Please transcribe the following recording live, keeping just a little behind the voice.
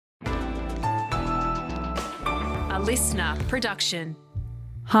A listener production.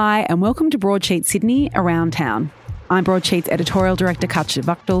 Hi, and welcome to Broadsheet Sydney Around Town. I'm Broadsheet's editorial director, Katja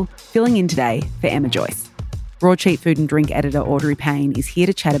Vuchtel, filling in today for Emma Joyce. Broadsheet food and drink editor Audrey Payne is here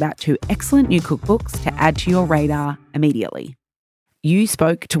to chat about two excellent new cookbooks to add to your radar immediately. You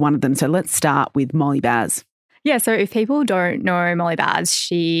spoke to one of them, so let's start with Molly Baz. Yeah, so if people don't know Molly Baz,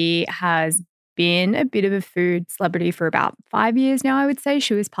 she has been a bit of a food celebrity for about 5 years now, I would say.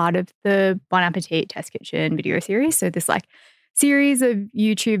 She was part of the Bon Appetit Test Kitchen video series. So this series of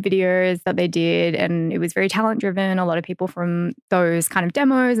YouTube videos that they did, and it was very talent driven. A lot of people from those kind of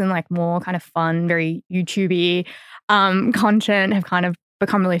demos and more kind of fun, very YouTube-y content have kind of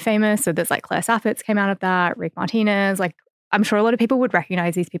become really famous. So there's Claire Saffitz came out of that, Rick Martinez, I'm sure a lot of people would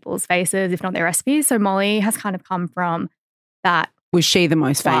recognize these people's faces, if not their recipes. So Molly has kind of come from that. Was she the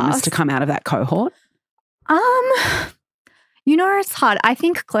most famous to come out of that cohort? It's hard. I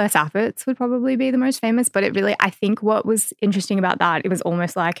think Claire Saffitz would probably be the most famous, but I think what was interesting about that, it was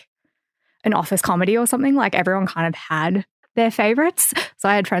almost like an office comedy or something. Everyone kind of had their favorites. So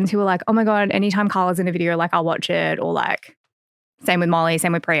I had friends who were like, oh my God, anytime Carla's in a video, I'll watch it. Or same with Molly,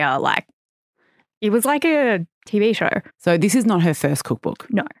 same with Priya. It was like a TV show. So this is not her first cookbook?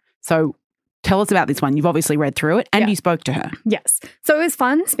 No. So tell us about this one. You've obviously read through it and you spoke to her. Yes. So it was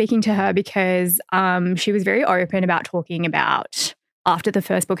fun speaking to her because she was very open about talking about after the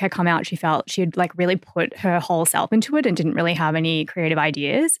first book had come out, she felt she had really put her whole self into it and didn't really have any creative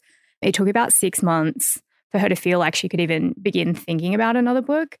ideas. It took about 6 months for her to feel like she could even begin thinking about another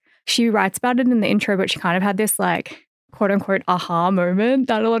book. She writes about it in the intro, but she kind of had this quote unquote aha moment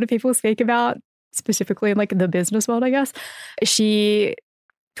that a lot of people speak about, specifically in the business world, I guess. She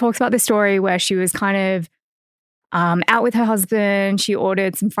talks about this story where she was kind of out with her husband. She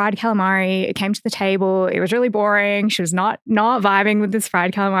ordered some fried calamari. It came to the table. It was really boring. She was not vibing with this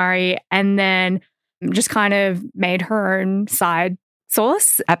fried calamari, and then just kind of made her own side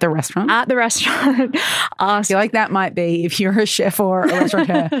sauce. At the restaurant? At the restaurant. I feel like that might be, if you're a chef or a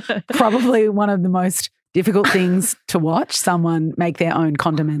restaurateur, probably one of the most difficult things to watch someone make their own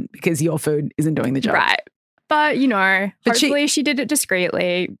condiment because your food isn't doing the job. Right. But, hopefully she did it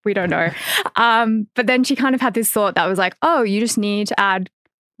discreetly. We don't know. But then she kind of had this thought that was oh, you just need to add,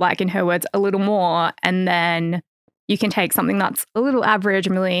 in her words, a little more. And then you can take something that's a little average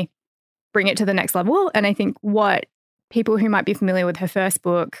and really bring it to the next level. And I think what people who might be familiar with her first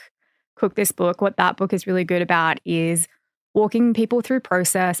book, Cook This Book, what that book is really good about is walking people through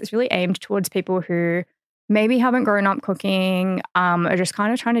process. It's really aimed towards people who maybe haven't grown up cooking, are just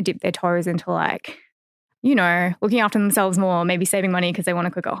kind of trying to dip their toes into looking after themselves more, maybe saving money because they want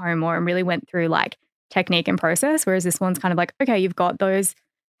to cook at home more, and really went through technique and process. Whereas this one's kind of okay, you've got those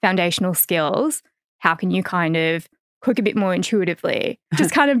foundational skills. How can you kind of cook a bit more intuitively?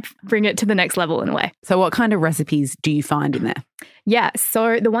 Just kind of bring it to the next level in a way. So what kind of recipes do you find in there? Yeah.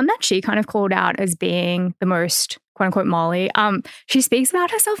 So the one that she kind of called out as being the most quote unquote Molly, she speaks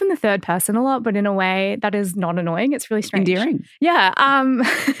about herself in the third person a lot, but in a way that is not annoying. It's really strange. Endearing. Yeah.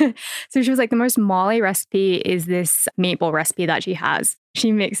 So she was the most Molly recipe is this meatball recipe that she has.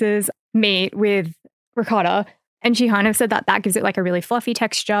 She mixes meat with ricotta, and she kind of said that gives it a really fluffy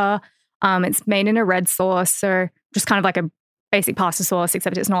texture. It's made in a red sauce, so just kind of a basic pasta sauce,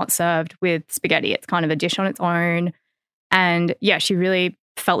 except it's not served with spaghetti. It's kind of a dish on its own. And yeah, she really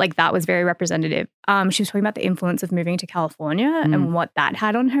felt that was very representative. She was talking about the influence of moving to California and what that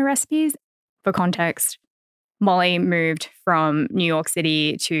had on her recipes. For context, Molly moved from New York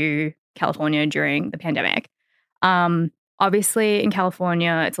City to California during the pandemic. Obviously, in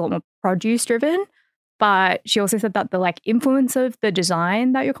California, it's a lot more produce driven. But she also said that the influence of the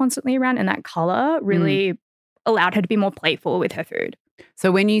design that you're constantly around and that color really allowed her to be more playful with her food.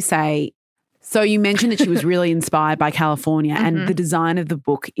 So when you say, you mentioned that she was really inspired by California and the design of the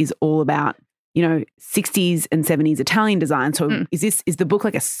book is all about, 60s and 70s Italian design. So is the book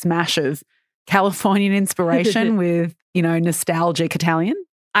a smash of Californian inspiration with, nostalgic Italian?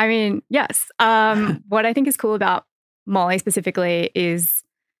 I mean, yes. What I think is cool about Molly specifically is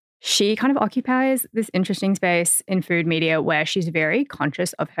she kind of occupies this interesting space in food media where she's very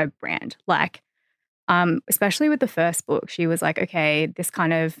conscious of her brand. Especially with the first book, she was okay, this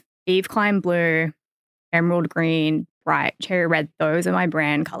kind of Eve Klein blue, emerald green, bright cherry red, those are my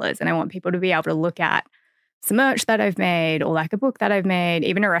brand colors. And I want people to be able to look at some merch that I've made or a book that I've made,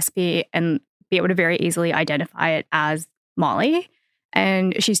 even a recipe, and be able to very easily identify it as Molly.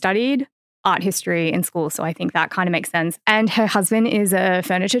 And she studied art history in school, so I think that kind of makes sense. And her husband is a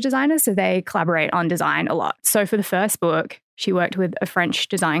furniture designer, so they collaborate on design a lot. So for the first book, she worked with a French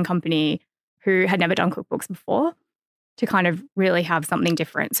design company who had never done cookbooks before to kind of really have something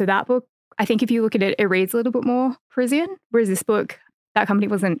different. So that book I think if you look at it, it reads a little bit more Parisian, whereas this book, that company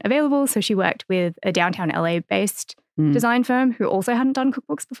wasn't available. So she worked with a downtown LA-based design firm who also hadn't done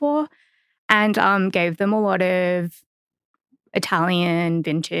cookbooks before and gave them a lot of Italian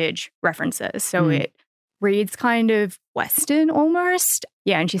vintage references. So it reads kind of Western almost.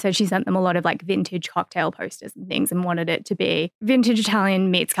 Yeah, and she said she sent them a lot of like vintage cocktail posters and things and wanted it to be vintage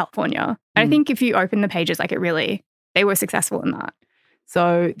Italian meets California. And I think if you open the pages, like they were successful in that.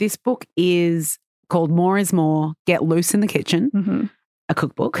 So this book is called More is More, Get Loose in the Kitchen, a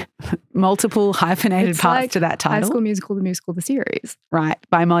cookbook, multiple hyphenated parts like to that title. High School Musical, the series. Right,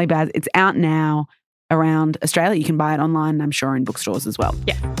 by Molly Baz. It's out now around Australia. You can buy it online, I'm sure, in bookstores as well.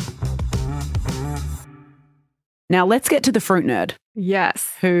 Yeah. Now let's get to the Fruit Nerd.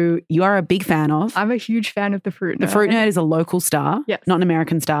 Yes. Who you are a big fan of. I'm a huge fan of the Fruit Nerd. The Fruit Nerd is a local star, not an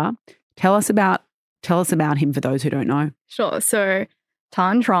American star. Tell us about him for those who don't know. Sure. So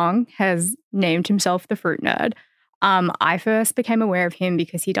Tan Trong has named himself the Fruit Nerd. I first became aware of him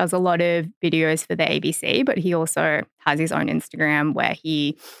because he does a lot of videos for the ABC, but he also has his own Instagram where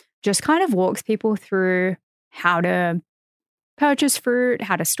he just kind of walks people through how to purchase fruit,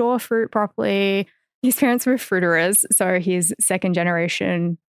 how to store fruit properly. His parents were fruiterers, so he's second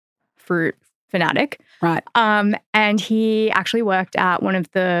generation fruit fanatic. Right. And he actually worked at one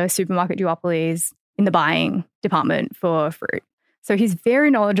of the supermarket duopolies in the buying department for fruit. So he's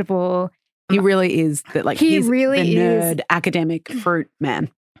very knowledgeable. He really is that, like, he's really the nerd academic fruit man.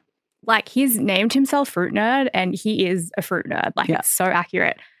 Like, he's named himself Fruit Nerd and he is a fruit nerd. Like, it's so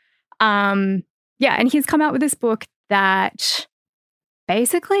accurate. And he's come out with this book that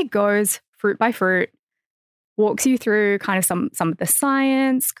basically goes fruit by fruit, walks you through kind of some of the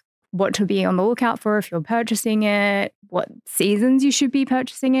science, what to be on the lookout for if you're purchasing it, what seasons you should be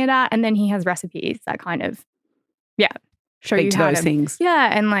purchasing it at. And then he has recipes that kind of, show you how those things. Yeah,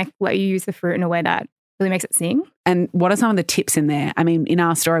 and like let you use the fruit in a way that really makes it sing. And what are some of the tips in there? I mean, in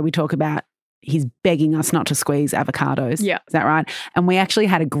our story, we talk about he's begging us not to squeeze avocados. Yeah. Is that right? And we actually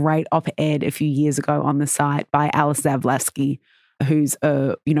had a great op-ed a few years ago on the site by Alice Zavlevsky, who's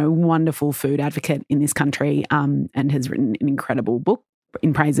a wonderful food advocate in this country and has written an incredible book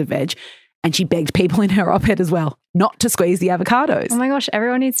in praise of veg. And she begged people in her op-ed as well not to squeeze the avocados. Oh my gosh,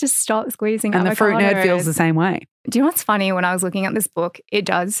 everyone needs to stop squeezing avocados. And the Fruit Nerd feels the same way. Do you know what's funny? When I was looking at this book, it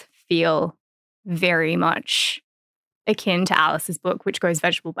does feel very much akin to Alice's book, which goes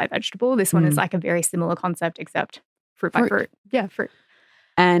vegetable by vegetable. This one is like a very similar concept, except fruit by fruit. Yeah, fruit.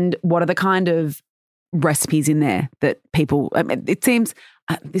 And what are the kind of recipes in there that people, it seems,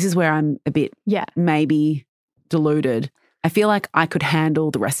 this is where I'm a bit maybe deluded. I feel like I could handle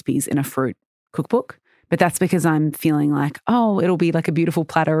the recipes in a fruit cookbook, but that's because I'm feeling like, oh, it'll be like a beautiful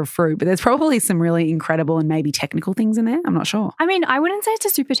platter of fruit. But there's probably some really incredible and maybe technical things in there. I'm not sure. I mean, I wouldn't say it's a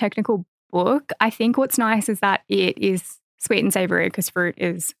super technical book. I think what's nice is that it is sweet and savory because fruit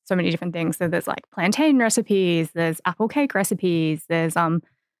is so many different things. So there's like plantain recipes, there's apple cake recipes, there's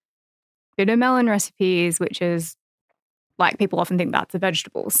bitter melon recipes, which is like people often think that's a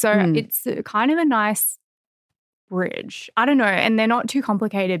vegetable. So it's kind of a nice bridge. I don't know. And they're not too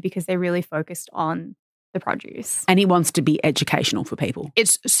complicated because they're really focused on the produce. And he wants to be educational for people.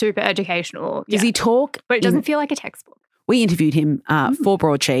 It's super educational. Does he talk? But it doesn't feel like a textbook. We interviewed him for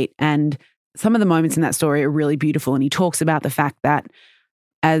Broadsheet, and some of the moments in that story are really beautiful. And he talks about the fact that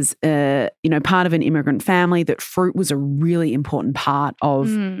as part of an immigrant family, that fruit was a really important part of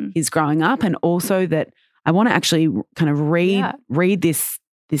his growing up. And also that I want to actually kind of read this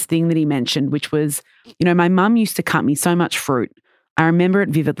thing that he mentioned, which was, my mum used to cut me so much fruit. I remember it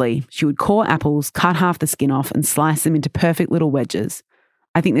vividly. She would core apples, cut half the skin off and slice them into perfect little wedges.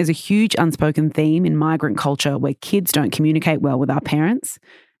 I think there's a huge unspoken theme in migrant culture where kids don't communicate well with our parents.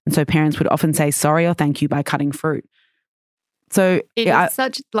 And so parents would often say sorry or thank you by cutting fruit. So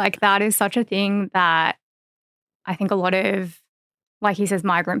that is such a thing that I think a lot of, like he says,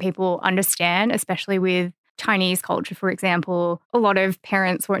 migrant people understand, especially with Chinese culture, for example. A lot of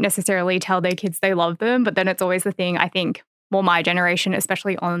parents won't necessarily tell their kids they love them, but then it's always the thing, I think, my generation,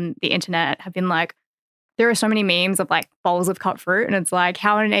 especially on the internet, have been like, there are so many memes of like bowls of cut fruit and it's like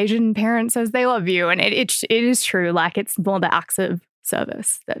how an Asian parent says they love you. And it is true. Like it's more the acts of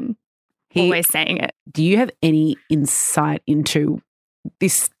service than always saying it. Do you have any insight into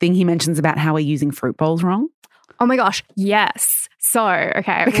this thing he mentions about how we're using fruit bowls wrong? Oh my gosh, yes. So,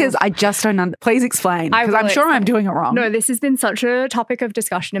 okay. Because I just don't please explain, because I'm sure I'm doing it wrong. No, this has been such a topic of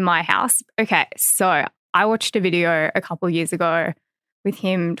discussion in my house. Okay, so I watched a video a couple of years ago with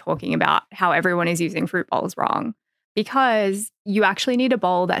him talking about how everyone is using fruit bowls wrong, because you actually need a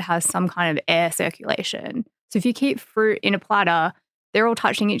bowl that has some kind of air circulation. So if you keep fruit in a platter, they're all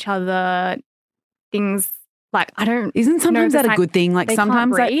touching each other. Things like, I don't Isn't sometimes know that a good thing? Like they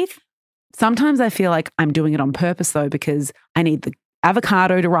can't sometimes I feel like I'm doing it on purpose though, because I need the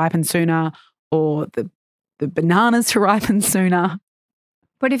avocado to ripen sooner or the bananas to ripen sooner.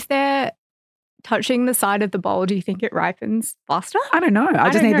 But if they're touching the side of the bowl, do you think it ripens faster? I don't know. I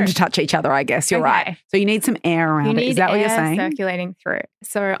just don't need know. them to touch each other, I guess. You're Okay. right. So you need some air around it. Is that what you're saying? Circulating through.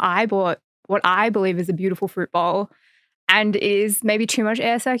 So I bought what I believe is a beautiful fruit bowl, and is maybe too much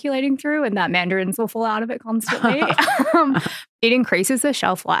air circulating through, and that mandarins will fall out of it constantly. It increases the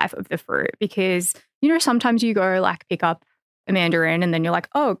shelf life of the fruit because, you know, sometimes you go like pick up a mandarin and then you're like,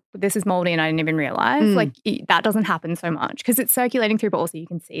 oh, this is moldy and I didn't even realize. Like that doesn't happen so much because it's circulating through, but also you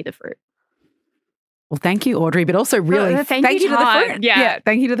can see the fruit. Well, thank you, Audrey, but also really thank you to the fruit. Yeah.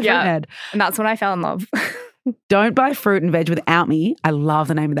 Thank you to the fruit head. And that's when I fell in love. Don't Buy Fruit and Veg Without Me. I love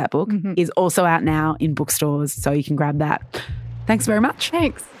the name of that book. Is also out now in bookstores, so you can grab that. Thanks very much.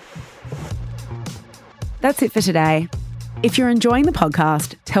 Thanks. That's it for today. If you're enjoying the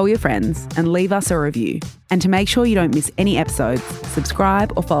podcast, tell your friends and leave us a review. And to make sure you don't miss any episodes,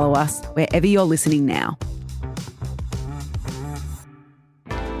 subscribe or follow us wherever you're listening now.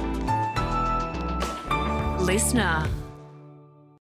 Listener.